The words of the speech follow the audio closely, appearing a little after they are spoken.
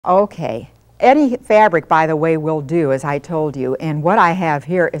Okay, any fabric, by the way, will do, as I told you, and what I have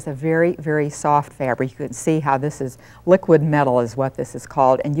here is a very, very soft fabric. You can see how this is liquid metal is what this is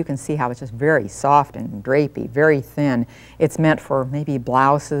called, and you can see how it's just very soft and drapey, very thin. It's meant for maybe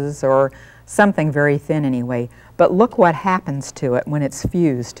blouses or something very thin anyway, but look what happens to it when it's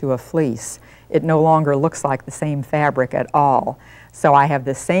fused to a fleece. It no longer looks like the same fabric at all. So I have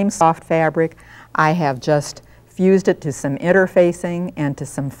the same soft fabric. I have just fused it to some interfacing and to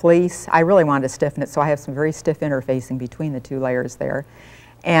some fleece. I really wanted to stiffen it, so I have some very stiff interfacing between the two layers there.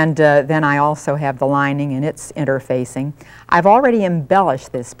 And then I also have the lining and its interfacing. I've already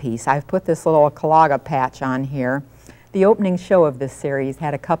embellished this piece. I've put this little Calaga patch on here. The opening show of this series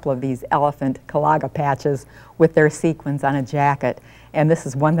had a couple of these elephant Calaga patches with their sequins on a jacket. And this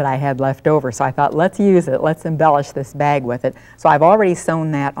is one that I had left over, so I thought, let's use it, let's embellish this bag with it. So I've already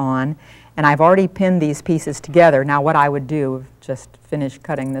sewn that on, and I've already pinned these pieces together. Now what I would do, just finish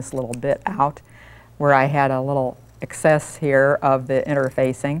cutting this little bit out where I had a little excess here of the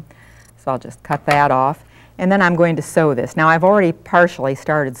interfacing. So I'll just cut that off. And then I'm going to sew this. Now I've already partially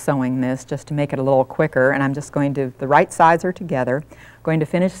started sewing this just to make it a little quicker, and I'm just going to, the right sides are together, going to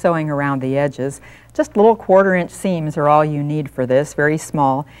finish sewing around the edges. Just little 1/4-inch seams are all you need for this, very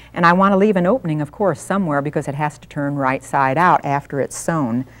small. And I want to leave an opening, of course, somewhere because it has to turn right side out after it's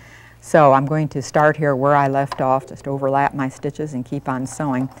sewn. So I'm going to start here where I left off, just overlap my stitches and keep on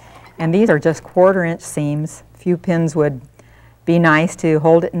sewing. And these are just 1/4-inch seams. A few pins would be nice to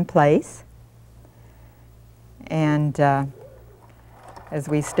hold it in place. And as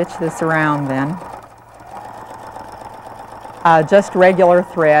we stitch this around then, just regular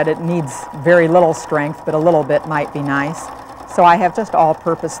thread. It needs very little strength, but a little bit might be nice. So I have just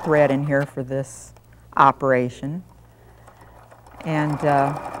all-purpose thread in here for this operation. And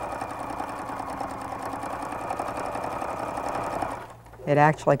it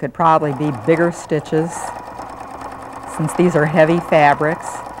actually could probably be bigger stitches since these are heavy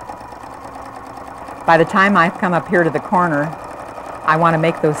fabrics. By the time I come up here to the corner, I want to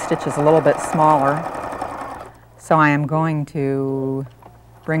make those stitches a little bit smaller. So I am going to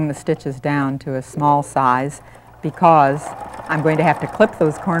bring the stitches down to a small size because I'm going to have to clip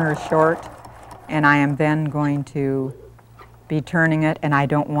those corners short, and I am then going to be turning it, and I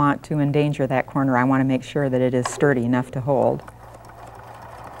don't want to endanger that corner. I want to make sure that it is sturdy enough to hold.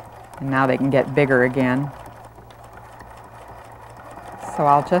 And now they can get bigger again. So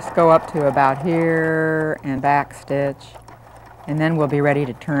I'll just go up to about here and back stitch, and then we'll be ready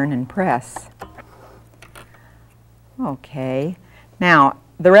to turn and press. Okay, now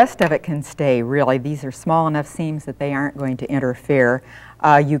the rest of it can stay, really. These are small enough seams that they aren't going to interfere.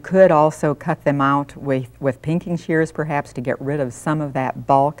 You could also cut them out with pinking shears perhaps to get rid of some of that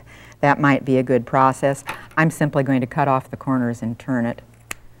bulk. That might be a good process. I'm simply going to cut off the corners and turn it.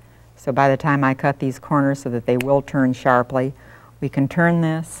 So by the time I cut these corners so that they will turn sharply, we can turn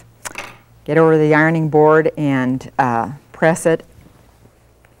this, get over the ironing board and press it.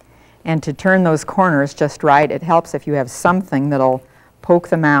 And to turn those corners just right, it helps if you have something that'll poke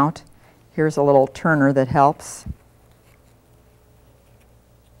them out. Here's a little turner that helps.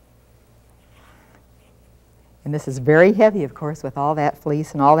 And this is very heavy, of course, with all that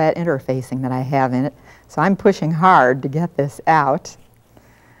fleece and all that interfacing that I have in it. So I'm pushing hard to get this out.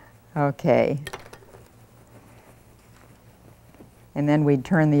 Okay. And then we'd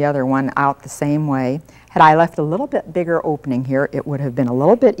turn the other one out the same way. Had I left a little bit bigger opening here, it would have been a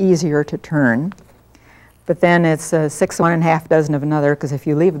little bit easier to turn. But then it's 6 1/2 dozen of another, because if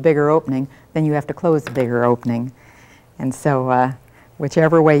you leave a bigger opening, then you have to close the bigger opening. And so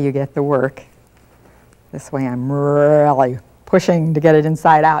whichever way you get the work, this way I'm really pushing to get it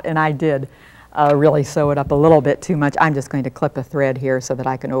inside out, and I did really sew it up a little bit too much. I'm just going to clip a thread here so that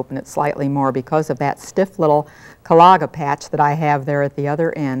I can open it slightly more because of that stiff little Calaga patch that I have there at the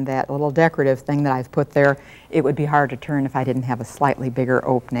other end, that little decorative thing that I've put there. It would be hard to turn if I didn't have a slightly bigger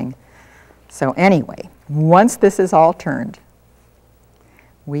opening. So anyway, once this is all turned,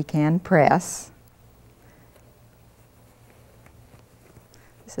 we can press.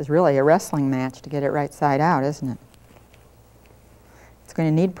 This is really a wrestling match to get it right side out, isn't it? It's going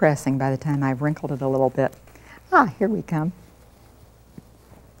to need pressing by the time I've wrinkled it a little bit. Ah, here we come.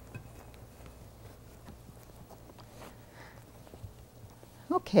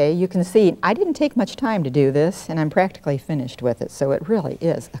 Okay, you can see I didn't take much time to do this, and I'm practically finished with it, so it really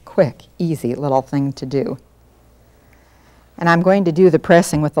is a quick, easy little thing to do. And I'm going to do the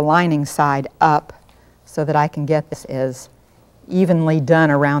pressing with the lining side up so that I can get this as evenly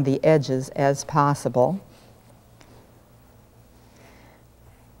done around the edges as possible.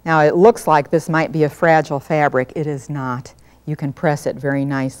 Now it looks like this might be a fragile fabric. It is not. you can press it very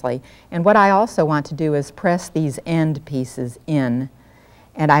nicely. And what I also want to do is press these end pieces in.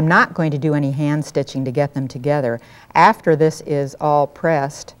 And I'm not going to do any hand stitching to get them together. After this is all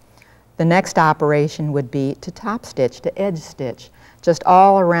pressed, the next operation would be to top stitch, to edge stitch, just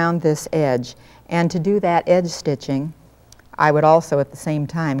all around this edge. And to do that edge stitching, I would also at the same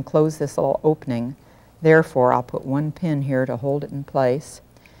time close this little opening. Therefore, I'll put one pin here to hold it in place.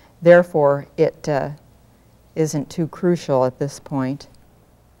 Therefore, it isn't too crucial at this point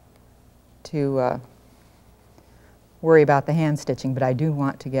to worry about the hand stitching, but I do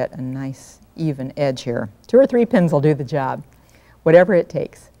want to get a nice even edge here. 2 or 3 pins will do the job, whatever it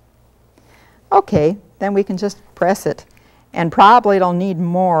takes. Okay, then we can just press it. And probably it'll need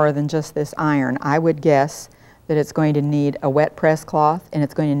more than just this iron. I would guess that it's going to need a wet press cloth, and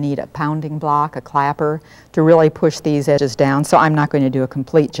it's going to need a pounding block, a clapper, to really push these edges down. So I'm not going to do a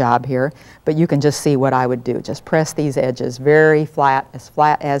complete job here, but you can just see what I would do. Just press these edges very flat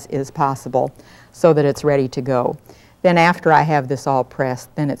as is possible, so that it's ready to go. Then after I have this all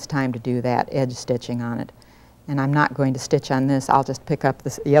pressed, then it's time to do that edge stitching on it. And I'm not going to stitch on this. I'll just pick up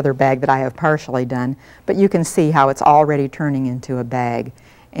the other bag that I have partially done. But you can see how it's already turning into a bag.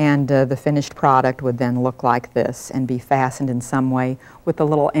 And the finished product would then look like this and be fastened in some way with the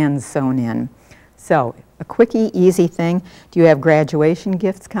little ends sewn in. So, a quickie, easy thing. Do you have graduation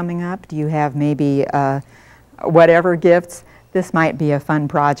gifts coming up? Do you have maybe whatever gifts? This might be a fun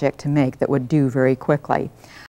project to make that would do very quickly.